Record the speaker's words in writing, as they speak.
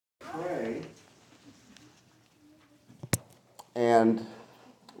and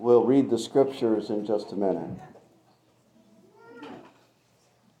we'll read the scriptures in just a minute.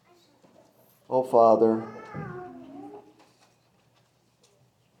 Oh, Father,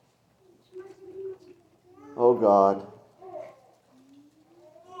 oh God,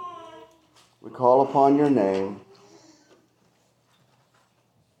 we call upon your name,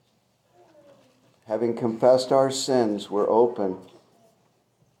 having confessed our sins, we're open.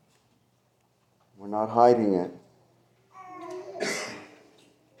 We're not hiding it.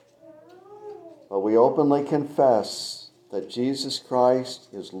 But we openly confess that Jesus Christ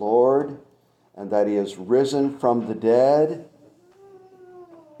is Lord and that he is risen from the dead.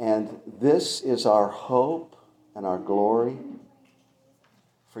 And this is our hope and our glory,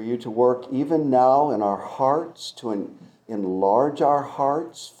 for you to work even now in our hearts, to enlarge our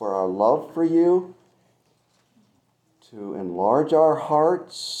hearts for our love for you, to enlarge our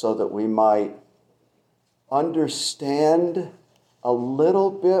hearts so that we might understand a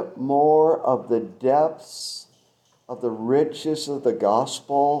little bit more of the depths of the riches of the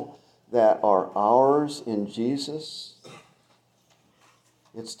gospel that are ours in Jesus.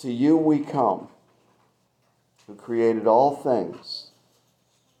 It's to you we come, who created all things.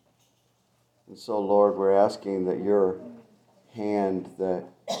 And so, Lord, we're asking that your hand that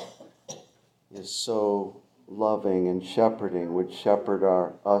is so loving and shepherding would shepherd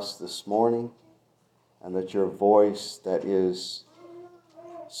us this morning, and that your voice that is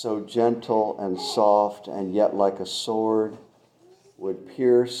so gentle and soft and yet like a sword would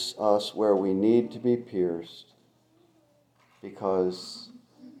pierce us where we need to be pierced, because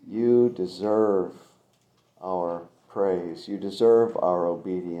you deserve our praise. You deserve our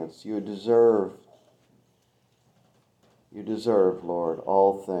obedience. You deserve, Lord,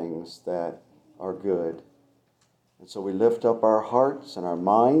 all things that are good. And so we lift up our hearts and our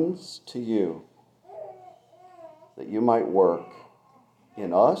minds to you, that you might work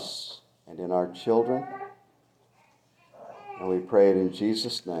in us and in our children. And we pray it in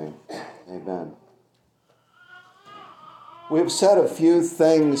Jesus' name. Amen. We've said a few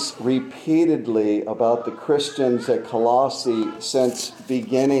things repeatedly about the Christians at Colossae since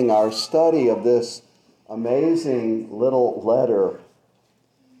beginning our study of this amazing little letter.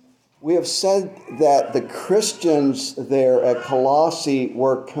 We have said that the Christians there at Colossae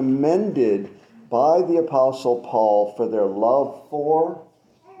were commended by the Apostle Paul for their love for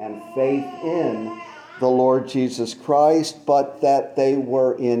and faith in the Lord Jesus Christ, but that they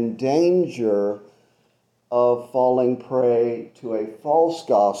were in danger of falling prey to a false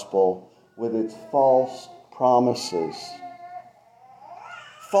gospel with its false promises.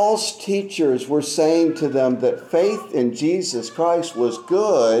 False teachers were saying to them that faith in Jesus Christ was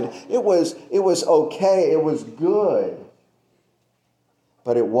good. It was okay. It was good.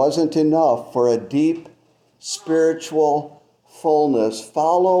 But it wasn't enough for a deep spiritual fullness.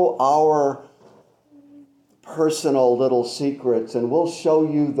 Follow our personal little secrets, and we'll show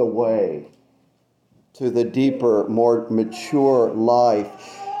you the way to the deeper, more mature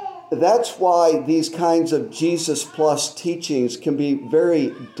life. That's why these kinds of Jesus plus teachings can be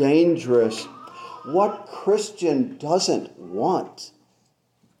very dangerous. What Christian doesn't want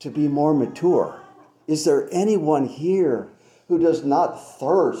to be more mature? Is there anyone here who does not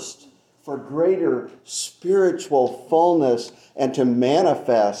thirst for greater spiritual fullness and to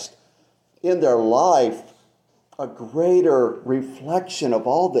manifest in their life a greater reflection of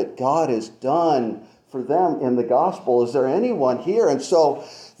all that God has done for them in the gospel? Is there anyone here? And so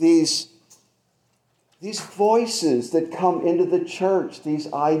these voices that come into the church,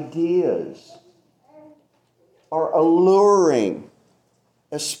 these ideas, are alluring,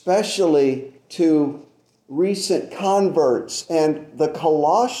 especially to recent converts, and the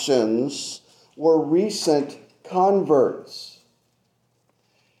Colossians were recent converts.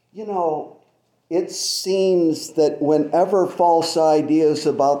 You know, it seems that whenever false ideas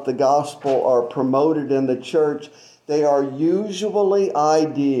about the gospel are promoted in the church, they are usually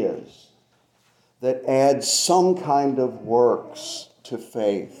ideas that add some kind of works to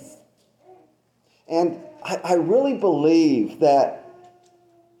faith. And I really believe that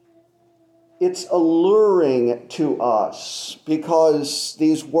it's alluring to us because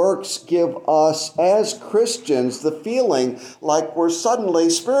these works give us, as Christians, the feeling like we're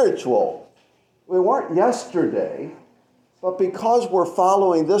suddenly spiritual. We weren't yesterday, but because we're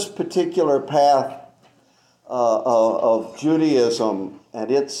following this particular path of Judaism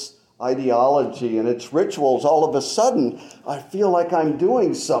and its ideology and its rituals, all of a sudden, I feel like I'm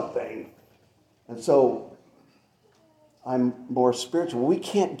doing something. And so I'm more spiritual. We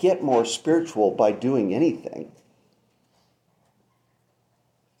can't get more spiritual by doing anything.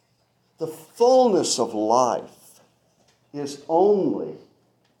 The fullness of life is only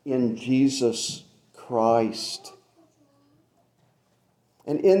in Jesus Christ.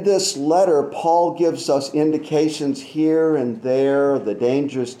 And in this letter, Paul gives us indications here and there, the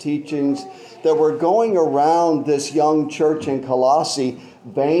dangerous teachings that were going around this young church in Colossae,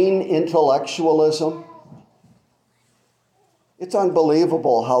 vain intellectualism. It's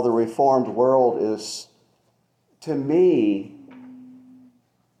unbelievable how the Reformed world is, to me,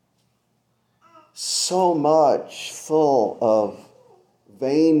 so much full of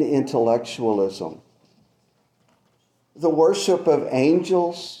vain intellectualism. The worship of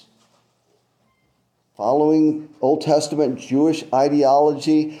angels, following Old Testament Jewish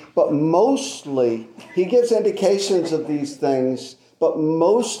ideology, but mostly, he gives indications of these things, but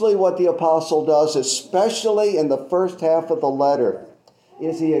mostly what the apostle does, especially in the first half of the letter,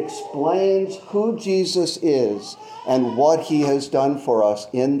 is he explains who Jesus is and what he has done for us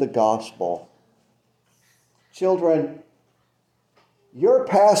in the gospel. Children, your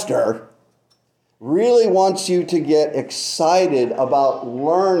pastor really wants you to get excited about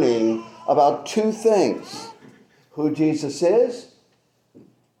learning about two things: who Jesus is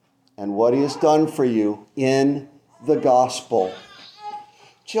and what he has done for you in the gospel.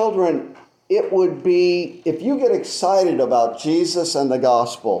 Children, it would be, if you get excited about Jesus and the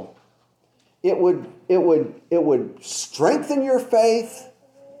gospel, it would strengthen your faith,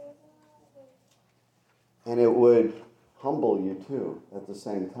 and it would humble you too at the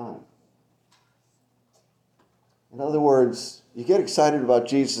same time. In other words, you get excited about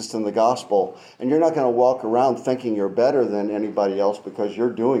Jesus and the gospel, and you're not going to walk around thinking you're better than anybody else because you're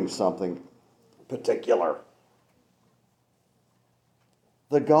doing something particular.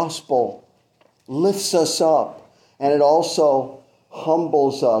 The gospel lifts us up, and it also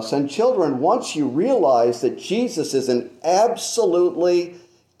humbles us. And children, once you realize that Jesus is an absolutely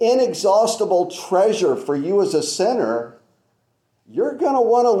inexhaustible treasure for you as a sinner, you're going to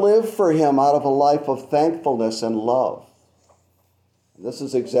want to live for him out of a life of thankfulness and love. This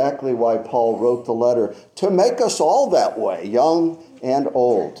is exactly why Paul wrote the letter, to make us all that way, young and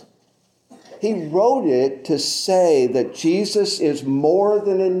old. He wrote it to say that Jesus is more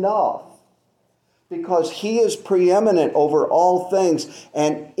than enough because he is preeminent over all things,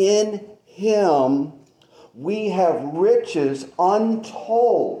 and in him we have riches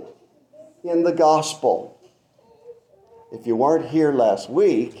untold in the gospel. If you weren't here last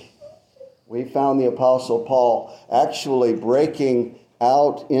week, we found the Apostle Paul actually breaking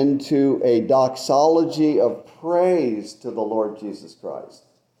out into a doxology of praise to the Lord Jesus Christ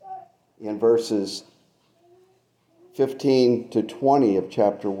in verses 15 to 20 of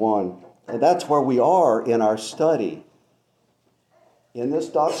chapter 1. And that's where we are in our study. In this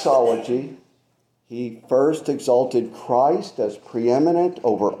doxology, he first exalted Christ as preeminent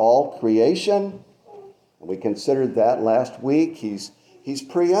over all creation. We considered that last week. He's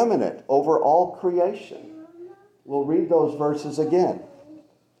preeminent over all creation. We'll read those verses again.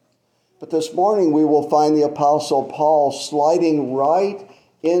 But this morning we will find the Apostle Paul sliding right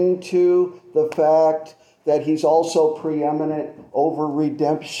into the fact that he's also preeminent over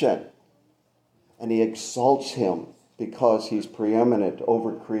redemption. And he exalts him because he's preeminent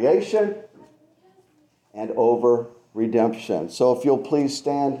over creation and over redemption. So if you'll please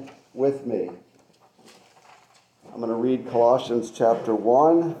stand with me. I'm going to read Colossians chapter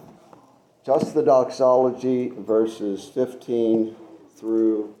 1, just the doxology, verses 15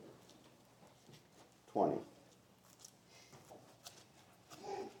 through 20.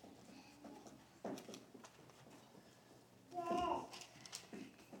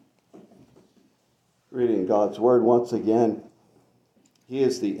 Reading God's word once again. He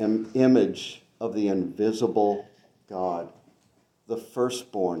is the image of the invisible God, the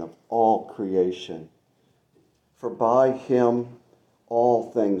firstborn of all creation. For by him all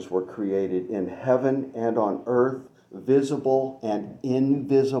things were created in heaven and on earth, visible and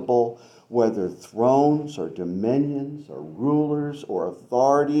invisible, whether thrones or dominions or rulers or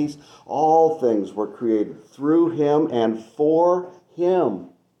authorities. All things were created through him and for him.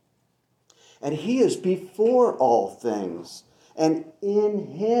 And he is before all things, and in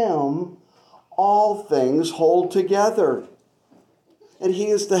him all things hold together. And he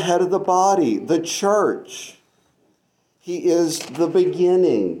is the head of the body, the church. He is the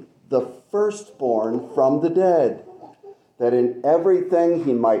beginning, the firstborn from the dead, that in everything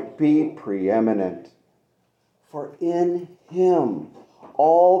he might be preeminent. For in him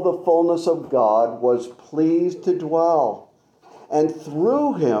all the fullness of God was pleased to dwell, and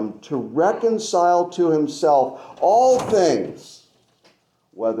through him to reconcile to himself all things,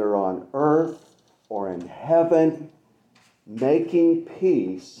 whether on earth or in heaven, making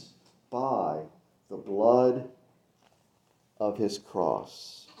peace by the blood of his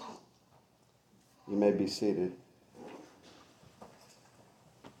cross. You may be seated.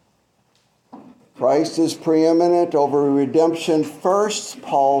 Christ is preeminent over redemption first,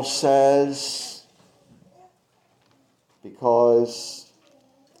 Paul says, because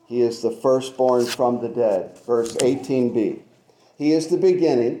he is the firstborn from the dead. Verse 18b. He is the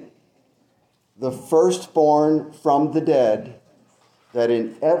beginning, the firstborn from the dead, that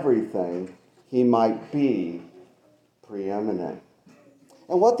in everything he might be preeminent.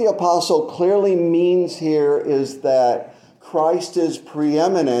 And what the apostle clearly means here is that Christ is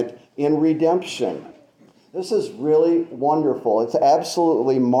preeminent in redemption. This is really wonderful. It's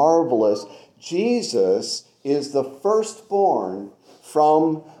absolutely marvelous. Jesus is the firstborn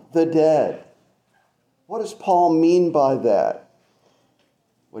from the dead. What does Paul mean by that?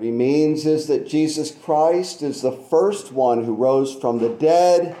 What he means is that Jesus Christ is the first one who rose from the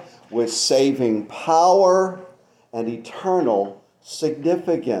dead with saving power and eternal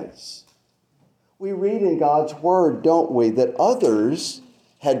significance. We read in God's word, don't we, that others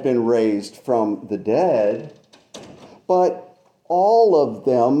had been raised from the dead, but all of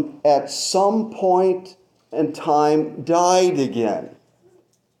them at some point in time died again.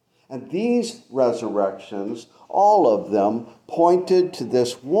 And these resurrections, all of them, pointed to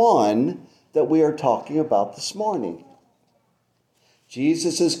this one that we are talking about this morning.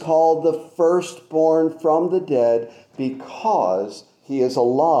 Jesus is called the firstborn from the dead because he is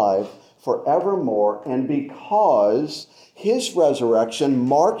alive forevermore, and because his resurrection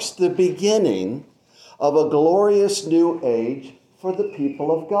marks the beginning of a glorious new age for the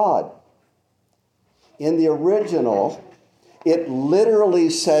people of God. In the original, it literally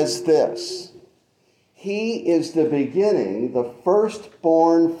says this: he is the beginning, the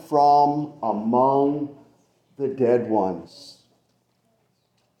firstborn from among the dead ones.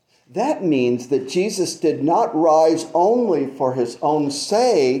 That means that Jesus did not rise only for his own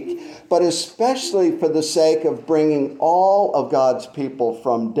sake, but especially for the sake of bringing all of God's people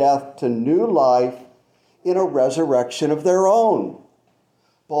from death to new life in a resurrection of their own,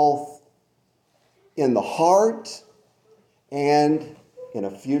 both in the heart and in a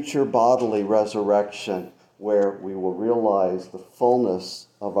future bodily resurrection where we will realize the fullness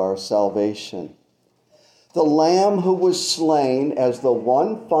of our salvation. The Lamb who was slain as the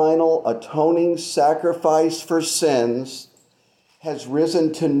one final atoning sacrifice for sins has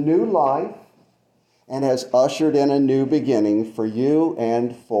risen to new life and has ushered in a new beginning for you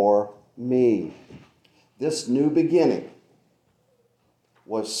and for me. This new beginning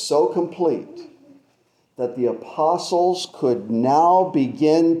was so complete that the apostles could now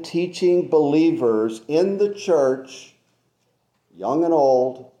begin teaching believers in the church, young and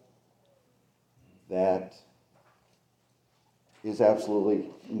old. That is absolutely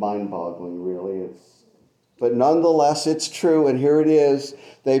mind-boggling, really. But nonetheless, it's true, and here it is.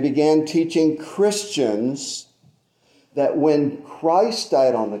 They began teaching Christians that when Christ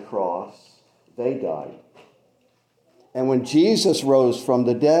died on the cross, they died. And when Jesus rose from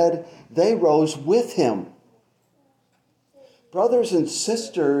the dead, they rose with him. Brothers and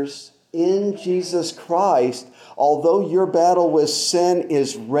sisters in Jesus Christ, although your battle with sin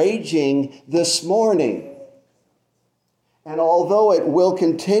is raging this morning, and although it will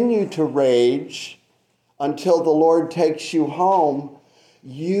continue to rage until the Lord takes you home,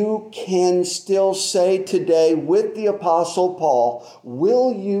 you can still say today with the Apostle Paul,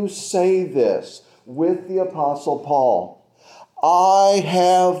 will you say this with the Apostle Paul? I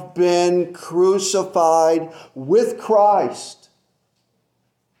have been crucified with Christ,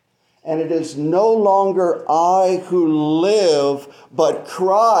 and it is no longer I who live, but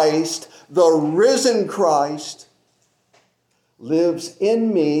Christ, the risen Christ, lives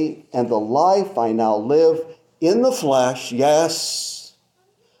in me, and the life I now live in the flesh, yes,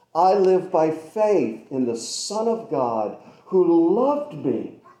 I live by faith in the Son of God who loved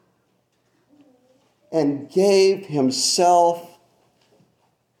me and gave himself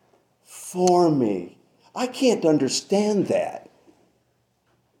for me. I can't understand that.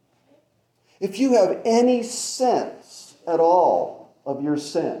 If you have any sense at all of your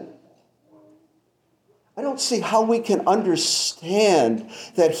sin, I don't see how we can understand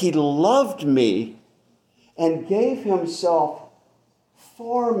that he loved me and gave himself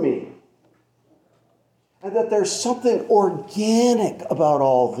for me, and that there's something organic about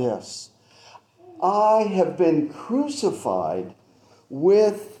all this. I have been crucified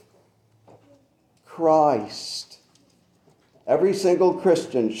with Christ. Every single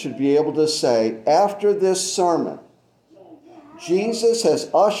Christian should be able to say, after this sermon, Jesus has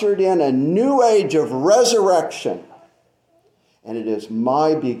ushered in a new age of resurrection, and it is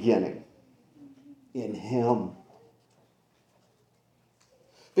my beginning in him.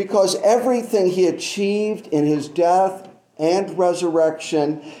 because everything he achieved in his death and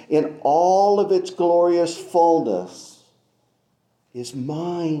resurrection in all of its glorious fullness is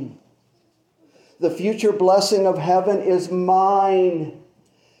mine. The future blessing of heaven is mine.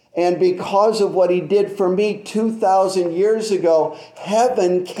 And because of what he did for me 2,000 years ago,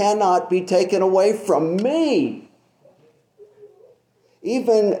 heaven cannot be taken away from me.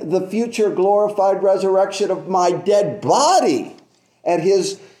 Even the future glorified resurrection of my dead body at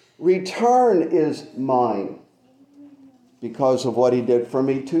his return is mine because of what he did for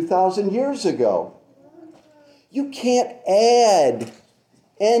me 2,000 years ago. You can't add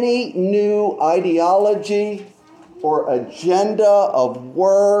any new ideology or agenda of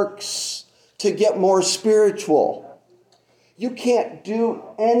works to get more spiritual. You can't do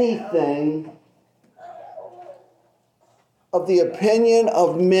anything of the opinion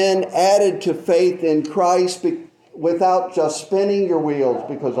of men added to faith in Christ without just spinning your wheels,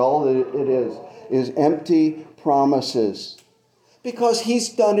 because all it is empty promises. Because he's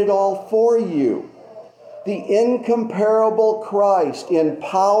done it all for you. The incomparable Christ in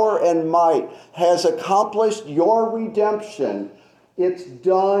power and might has accomplished your redemption. It's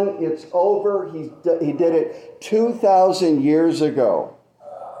done. It's over. He did it 2,000 years ago.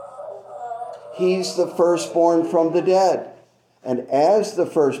 He's the firstborn from the dead. And as the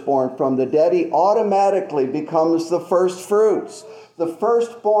firstborn from the dead, he automatically becomes the first fruits. The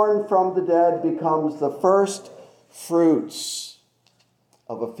firstborn from the dead becomes the first fruits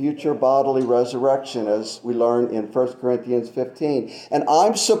of a future bodily resurrection, as we learn in 1 Corinthians 15. And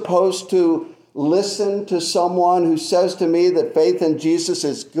I'm supposed to listen to someone who says to me that faith in Jesus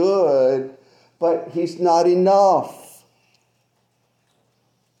is good, but he's not enough.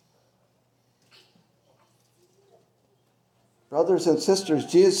 Brothers and sisters,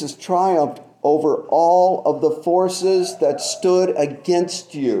 Jesus triumphed over all of the forces that stood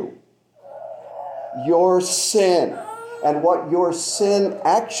against you. Your sin and what your sin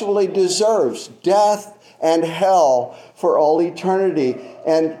actually deserves, death and hell for all eternity.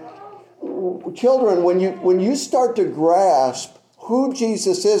 And children, when you start to grasp who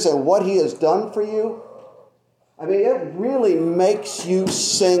Jesus is and what he has done for you, I mean, it really makes you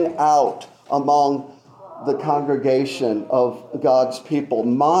sing out among the congregation of God's people.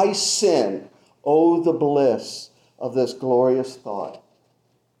 My sin, oh, the bliss of this glorious thought.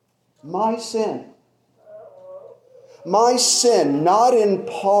 My sin. My sin, not in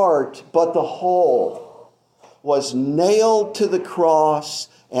part, but the whole, was nailed to the cross,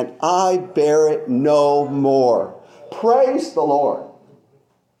 and I bear it no more. Praise the Lord.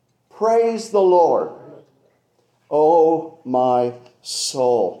 Praise the Lord. Oh, my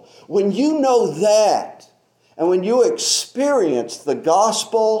soul. When you know that, and when you experience the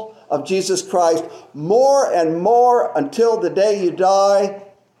gospel of Jesus Christ more and more until the day you die,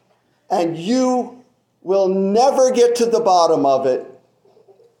 and you will never get to the bottom of it,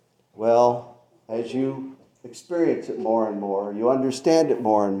 well, as you experience it more and more, you understand it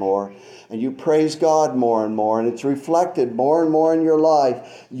more and more, and you praise God more and more, and it's reflected more and more in your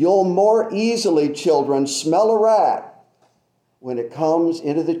life, you'll more easily, children, smell a rat when it comes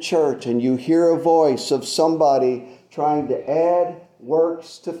into the church and you hear a voice of somebody trying to add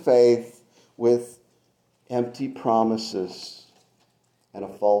works to faith with empty promises and a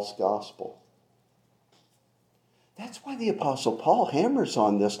false gospel. That's why the Apostle Paul hammers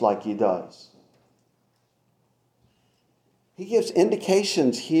on this like he does. He gives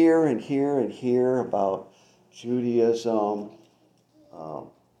indications here and here and here about Judaism,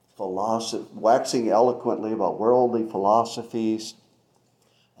 waxing eloquently about worldly philosophies,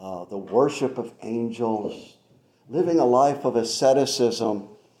 the worship of angels, living a life of asceticism.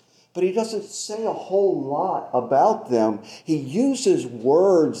 But he doesn't say a whole lot about them. He uses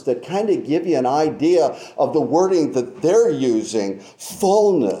words that kind of give you an idea of the wording that they're using.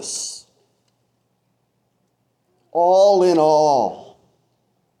 Fullness. All in all.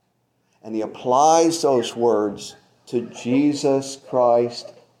 And he applies those words to Jesus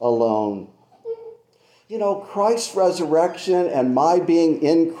Christ alone. You know, Christ's resurrection and my being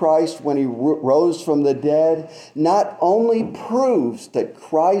in Christ when he rose from the dead not only proves that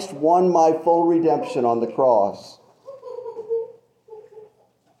Christ won my full redemption on the cross,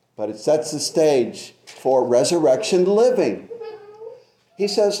 but it sets the stage for resurrection living. He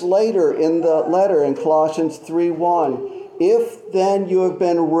says later in the letter in Colossians 3:1, if then you have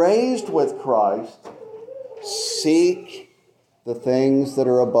been raised with Christ, seek the things that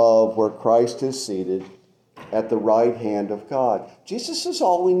are above where Christ is seated at the right hand of God. Jesus is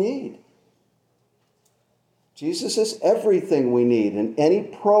all we need. Jesus is everything we need, and any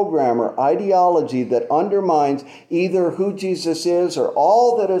program or ideology that undermines either who Jesus is or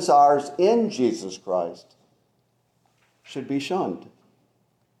all that is ours in Jesus Christ should be shunned.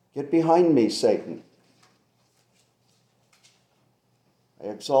 Get behind me, Satan. I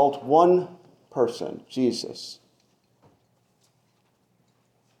exalt one person, Jesus.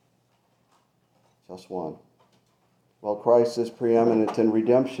 Just one. Well, Christ is preeminent in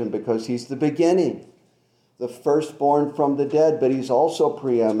redemption because he's the beginning, the firstborn from the dead, but he's also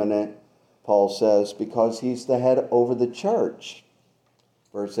preeminent, Paul says, because he's the head over the church.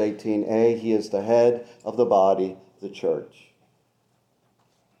 Verse 18a, he is the head of the body, the church.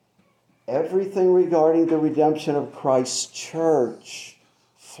 Everything regarding the redemption of Christ's church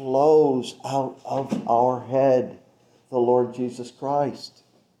flows out of our head, the Lord Jesus Christ.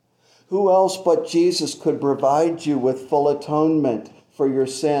 Who else but Jesus could provide you with full atonement for your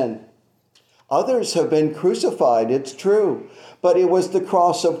sin? Others have been crucified, it's true, but it was the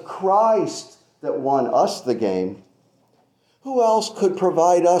cross of Christ that won us the game. Who else could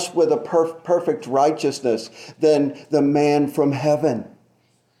provide us with a perfect righteousness than the man from heaven?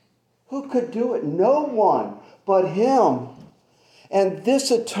 Who could do it? No one but him. And this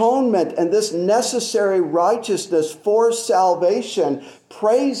atonement and this necessary righteousness for salvation,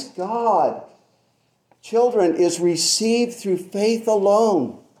 praise God, children, is received through faith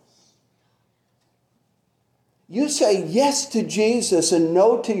alone. You say yes to Jesus and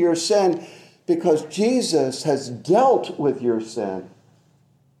no to your sin because Jesus has dealt with your sin.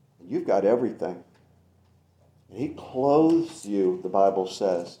 You've got everything. And he clothes you, the Bible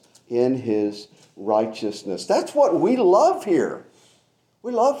says, in his righteousness. That's what we love here.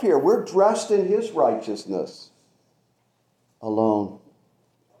 We love here. We're dressed in his righteousness alone.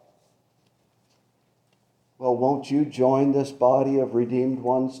 Well, won't you join this body of redeemed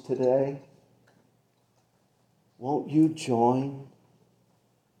ones today? Won't you join?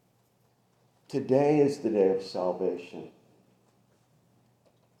 Today is the day of salvation.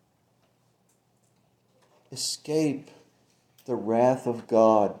 Escape the wrath of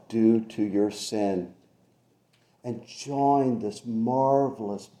God due to your sin and join this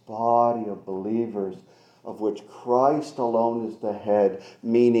marvelous body of believers of which Christ alone is the head,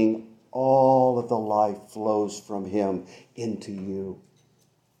 meaning all of the life flows from him into you,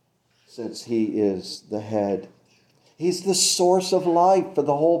 since he is the head. He's the source of life for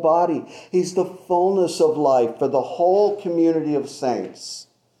the whole body. He's the fullness of life for the whole community of saints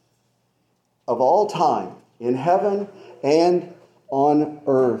of all time, in heaven and on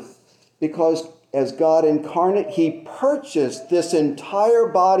earth. Because as God incarnate, he purchased this entire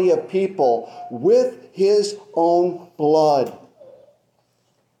body of people with his own blood.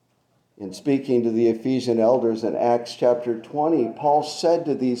 In speaking to the Ephesian elders in Acts chapter 20, Paul said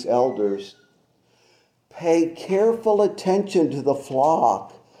to these elders, "Pay careful attention to the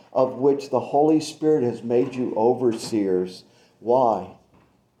flock of which the Holy Spirit has made you overseers." Why?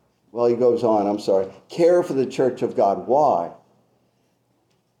 Well, he goes on, care for the church of God. Why?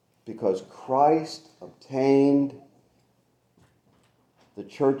 Because Christ obtained the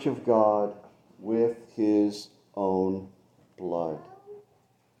church of God with his own blood.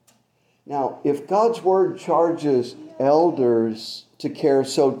 Now, if God's word charges elders to care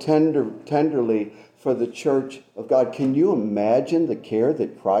so tenderly for the church of God, can you imagine the care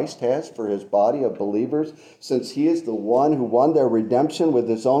that Christ has for his body of believers, since he is the one who won their redemption with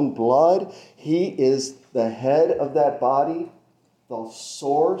his own blood? He is the head of that body, the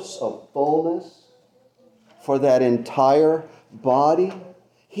source of fullness for that entire body.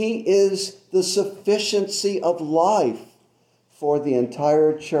 He is the sufficiency of life for the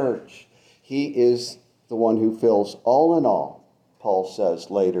entire church. He is the one who fills all in all, Paul says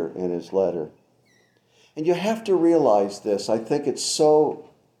later in his letter. And you have to realize this. I think it's so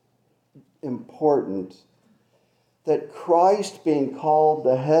important that Christ being called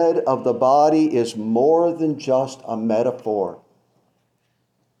the head of the body is more than just a metaphor.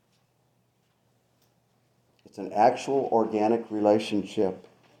 It's an actual organic relationship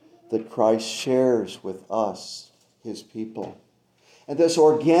that Christ shares with us, his people. And this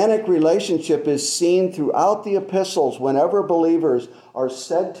organic relationship is seen throughout the epistles whenever believers are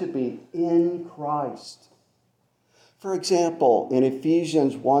said to be in Christ. For example, in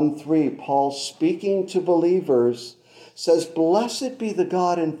Ephesians 1:3, Paul, speaking to believers, says, "Blessed be the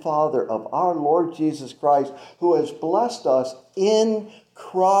God and Father of our Lord Jesus Christ, who has blessed us in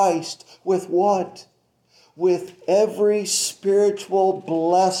Christ." With what? With every spiritual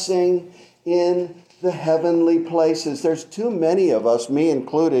blessing in the heavenly places. There's too many of us, me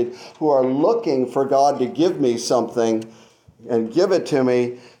included, who are looking for God to give me something and give it to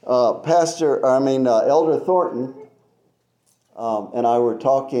me. Elder Thornton and I were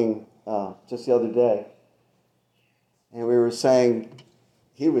talking just the other day, and we were saying,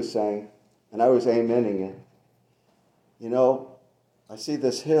 he was saying, and I was amening it. You know, I see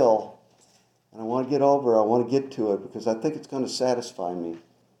this hill, and I want to get over. I want to get to it because I think it's going to satisfy me.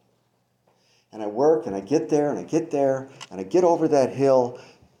 And I work, and I get there, and I get there, and I get over that hill,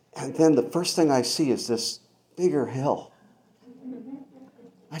 and then the first thing I see is this bigger hill.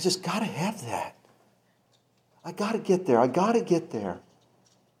 I just got to have that. I got to get there. I got to get there.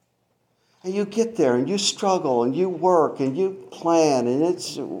 And you get there, and you struggle, and you work, and you plan,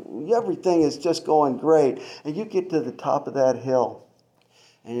 and everything is just going great. And you get to the top of that hill,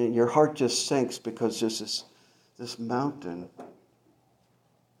 and your heart just sinks because there's this mountain,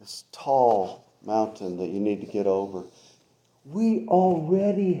 this tall mountain that you need to get over. We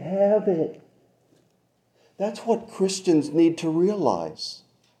already have it. That's what Christians need to realize.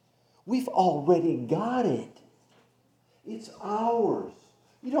 We've already got it. It's ours.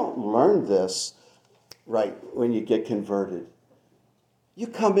 You don't learn this right when you get converted. You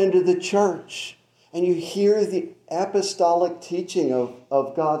come into the church and you hear the apostolic teaching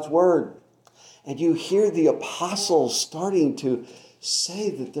of God's word. And you hear the apostles starting to say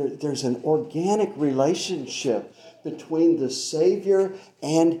that there's an organic relationship between the Savior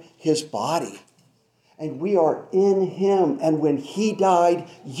and his body. And we are in him. And when he died,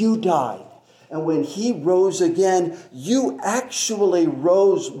 you died. And when he rose again, you actually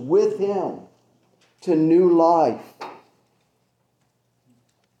rose with him to new life.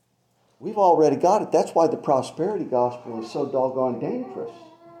 We've already got it. That's why the prosperity gospel is so doggone dangerous.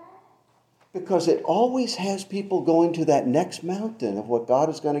 Because it always has people going to that next mountain of what God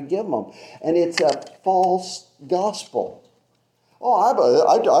is going to give them. And it's a false gospel. Oh,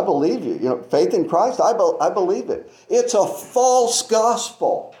 I believe you. You know, faith in Christ, I believe it. It's a false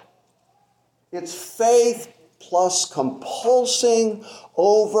gospel. It's faith plus compulsing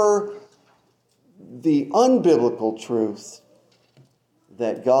over the unbiblical truth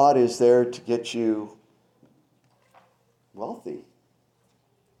that God is there to get you wealthy,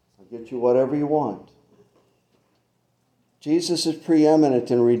 or get you whatever you want. Jesus is preeminent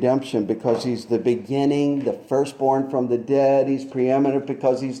in redemption because he's the beginning, the firstborn from the dead. He's preeminent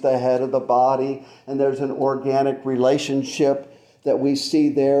because he's the head of the body, and there's an organic relationship that we see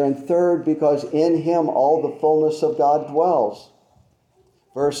there. And third, because in him all the fullness of God dwells.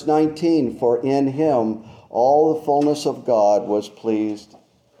 Verse 19, for in him all the fullness of God was pleased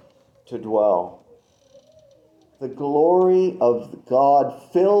to dwell. The glory of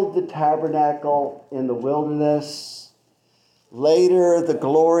God filled the tabernacle in the wilderness. Later, the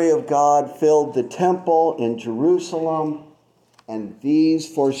glory of God filled the temple in Jerusalem. And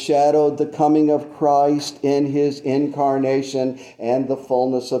these foreshadowed the coming of Christ in his incarnation and the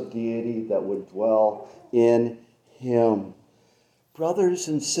fullness of deity that would dwell in him. Brothers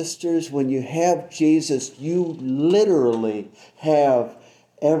and sisters, when you have Jesus, you literally have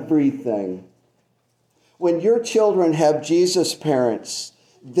everything. When your children have Jesus' parents,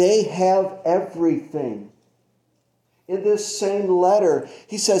 they have everything. In this same letter,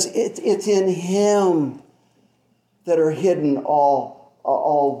 he says it's in him that are hidden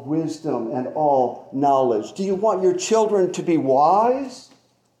all wisdom and all knowledge. Do you want your children to be wise?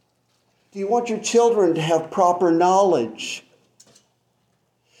 Do you want your children to have proper knowledge?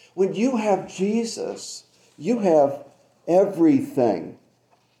 When you have Jesus, you have everything.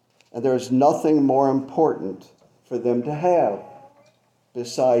 And there's nothing more important for them to have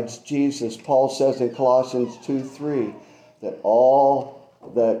besides Jesus. Paul says in Colossians 2:3 that all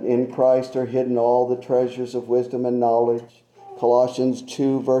that in Christ are hidden all the treasures of wisdom and knowledge. Colossians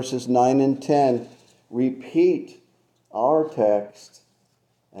 2 verses 9 and 10 repeat our text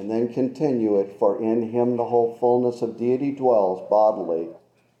and then continue it. For in him the whole fullness of deity dwells bodily,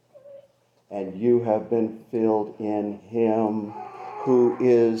 and you have been filled in him who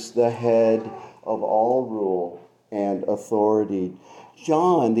is the head of all rule and authority.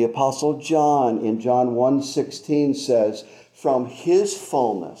 John, the Apostle John, in John 1:16 says, from his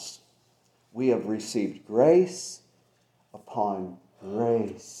fullness we have received grace upon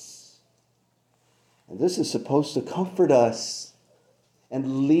grace. And this is supposed to comfort us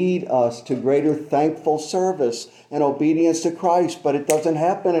and lead us to greater thankful service and obedience to Christ, but it doesn't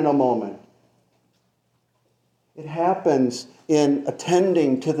happen in a moment. It happens in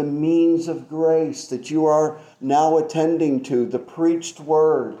attending to the means of grace that you are now attending to, the preached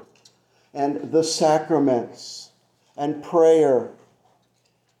word and the sacraments and prayer.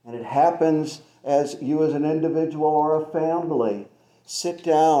 And it happens as you as an individual or a family sit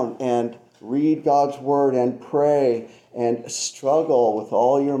down and read God's word and pray and struggle with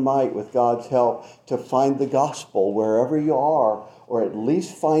all your might with God's help to find the gospel wherever you are, or at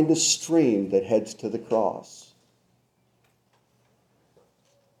least find a stream that heads to the cross.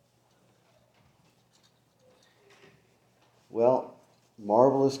 Well,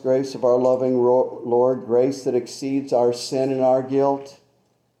 marvelous grace of our loving Lord, grace that exceeds our sin and our guilt.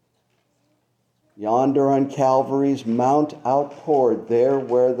 Yonder on Calvary's mount outpoured, there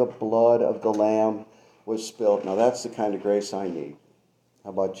where the blood of the Lamb was spilled. Now that's the kind of grace I need.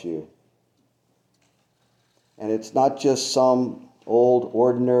 How about you? And it's not just some old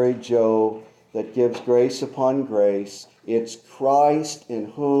ordinary Joe that gives grace upon grace. It's Christ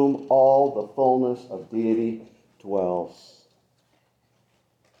in whom all the fullness of deity dwells.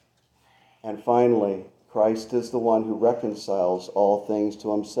 And finally, Christ is the one who reconciles all things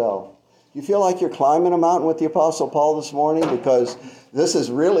to himself. You feel like you're climbing a mountain with the Apostle Paul this morning? Because this is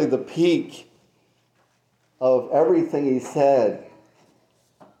really the peak of everything he said.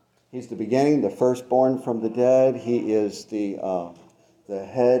 He's the beginning, the firstborn from the dead. He is the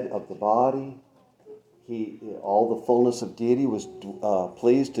head of the body. All the fullness of deity was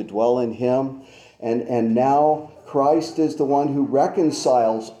pleased to dwell in him. And now Christ is the one who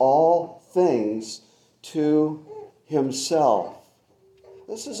reconciles all things to himself.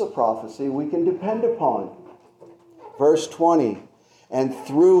 This is a prophecy we can depend upon. Verse 20, and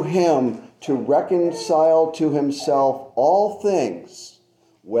through him to reconcile to himself all things,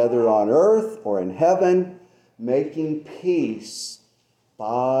 whether on earth or in heaven, making peace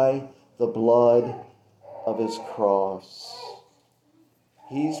by the blood of his cross.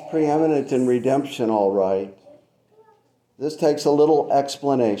 He's preeminent in redemption, all right. This takes a little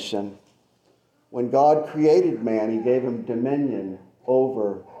explanation. When God created man, he gave him dominion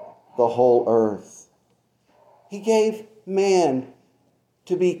over the whole earth. He gave man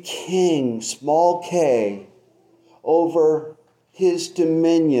to be king, small k, over his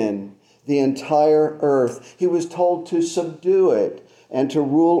dominion, the entire earth. He was told to subdue it and to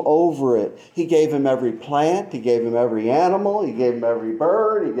rule over it. He gave him every plant. He gave him every animal. He gave him every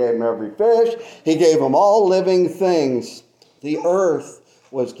bird. He gave him every fish. He gave him all living things. The earth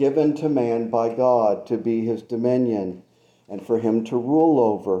was given to man by God to be his dominion and for him to rule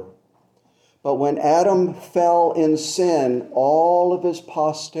over. But when Adam fell in sin, all of his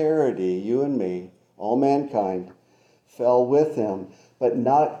posterity, you and me, all mankind, fell with him. But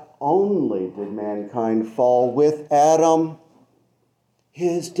not only did mankind fall with Adam,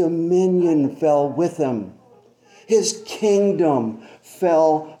 his dominion fell with him. His kingdom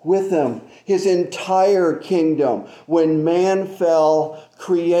fell with him. His entire kingdom. When man fell,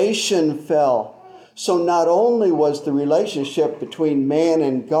 creation fell. So not only was the relationship between man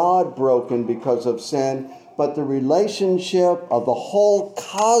and God broken because of sin, but the relationship of the whole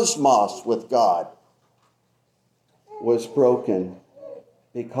cosmos with God was broken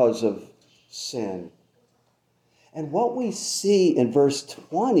because of sin. And what we see in verse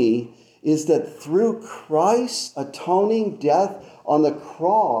 20 is that through Christ's atoning death on the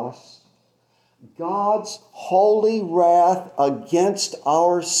cross, God's holy wrath against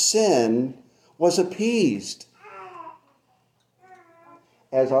our sin was appeased.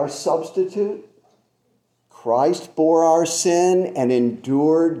 As our substitute, Christ bore our sin and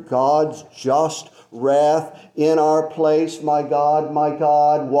endured God's just wrath in our place. My God,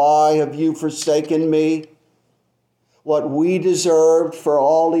 why have you forsaken me? What we deserved for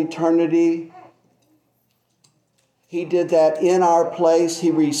all eternity, he did that in our place.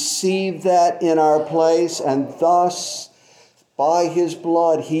 He received that in our place, and thus, by his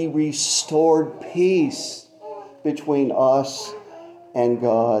blood, he restored peace between us and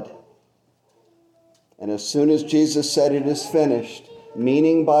God. And as soon as Jesus said it is finished,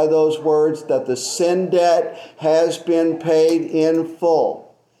 meaning by those words that the sin debt has been paid in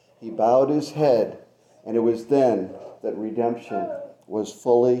full, he bowed his head, and it was then that redemption was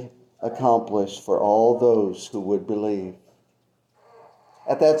fully accomplished for all those who would believe.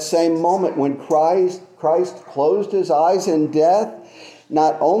 At that same moment when Christ closed his eyes in death,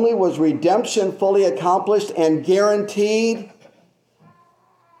 not only was redemption fully accomplished and guaranteed,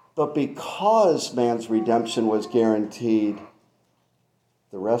 but because man's redemption was guaranteed,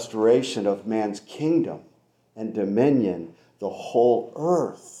 the restoration of man's kingdom and dominion, the whole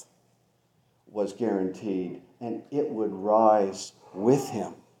earth was guaranteed, and it would rise with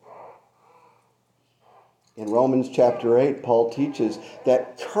him. In Romans chapter 8, Paul teaches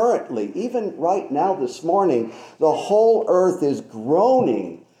that currently, even right now this morning, the whole earth is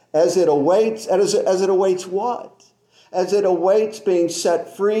groaning as it awaits what? As it awaits being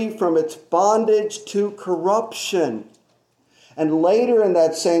set free from its bondage to corruption. And later in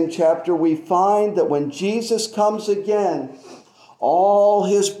that same chapter, we find that when Jesus comes again, all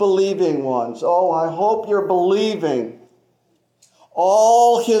his believing ones, oh, I hope you're believing,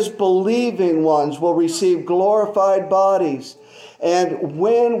 all his believing ones will receive glorified bodies. And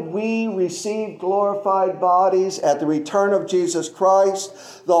when we receive glorified bodies at the return of Jesus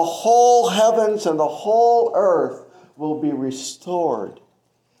Christ, the whole heavens and the whole earth will be restored.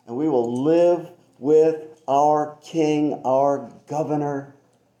 And we will live with our King, our Governor,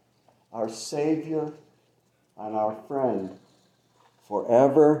 our Savior, and our friend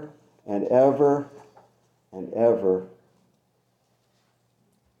forever and ever and ever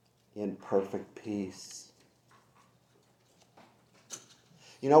in perfect peace.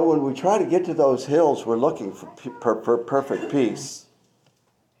 You know, when we try to get to those hills, we're looking for perfect peace.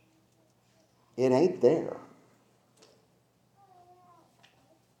 It ain't there.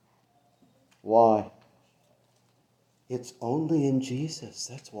 Why? It's only in Jesus.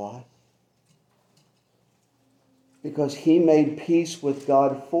 That's why. Because he made peace with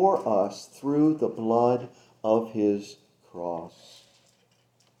God for us through the blood of his cross.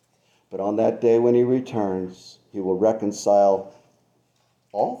 But on that day when he returns, he will reconcile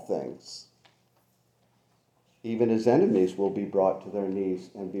all things. Even his enemies will be brought to their knees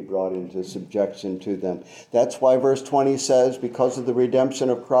and be brought into subjection to them. That's why verse 20 says, because of the redemption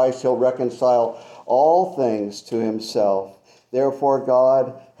of Christ, he'll reconcile all things to himself. Therefore,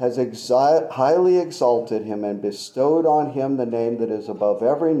 God has highly exalted him and bestowed on him the name that is above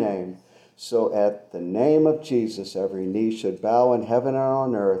every name. So at the name of Jesus, every knee should bow in heaven and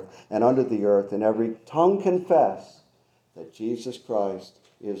on earth and under the earth, and every tongue confess that Jesus Christ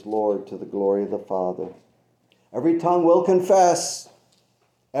is Lord, to the glory of the Father. Every tongue will confess.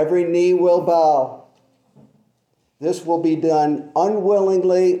 Every knee will bow. This will be done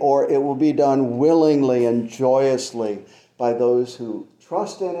unwillingly, or it will be done willingly and joyously by those who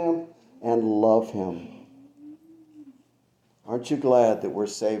trust in him and love him. Aren't you glad that we're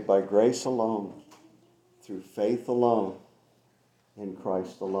saved by grace alone, through faith alone, in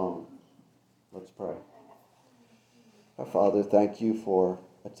Christ alone? Let's pray. Our Father, thank you for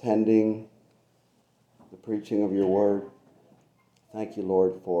attending the preaching of your word. Thank you,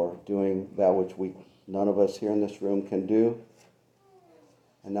 Lord, for doing that which none of us here in this room can do.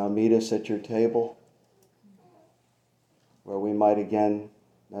 And now meet us at your table, where we might again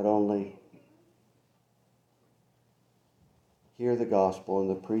not only hear the gospel and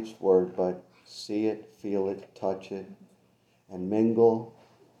the preached word, but see it, feel it, touch it, and mingle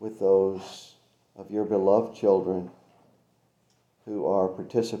with those of your beloved children who are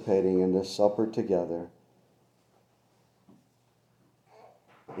participating in this supper together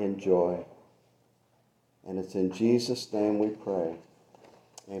in joy. And it's in Jesus' name we pray.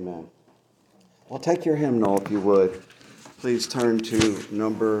 Amen. Well, take your hymnal if you would. Please turn to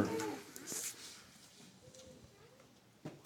number